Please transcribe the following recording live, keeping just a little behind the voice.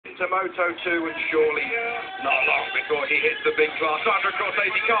into Moto2, and surely not long before he hits the big class. Sandra Cross says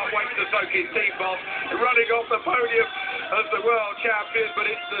he can't wait to soak his team boss, running off the podium as the world champion, but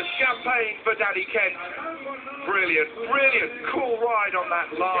it's the champagne for Daddy Kent. Brilliant, brilliant, cool ride on that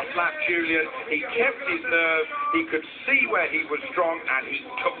last lap, Julian. He kept his nerve, he could see where he was strong, and he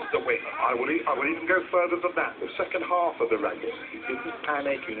took the win. I will even go further than that. The second half of the race, he didn't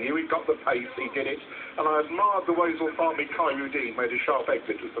panic, he knew he got the pace, he did it, and I admired the way Zulfahmi Khairuddin made a sharp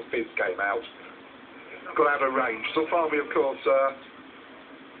exit as the fizz came out. Got out of range. Zulfahmi, of course,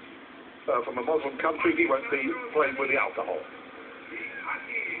 from a Muslim country, he won't be playing with the alcohol.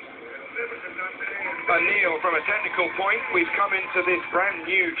 Neil, from a technical point, we've come into this brand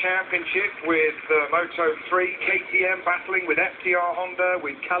new championship with Moto3 KTM battling with FTR Honda,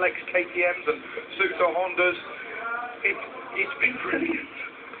 with Kalex KTMs and Suto Hondas. It's been brilliant.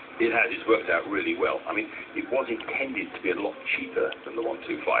 It has. It's worked out really well. I mean, it was intended to be a lot cheaper than the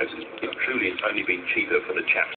 125s. It truly, it's only been cheaper for the chaps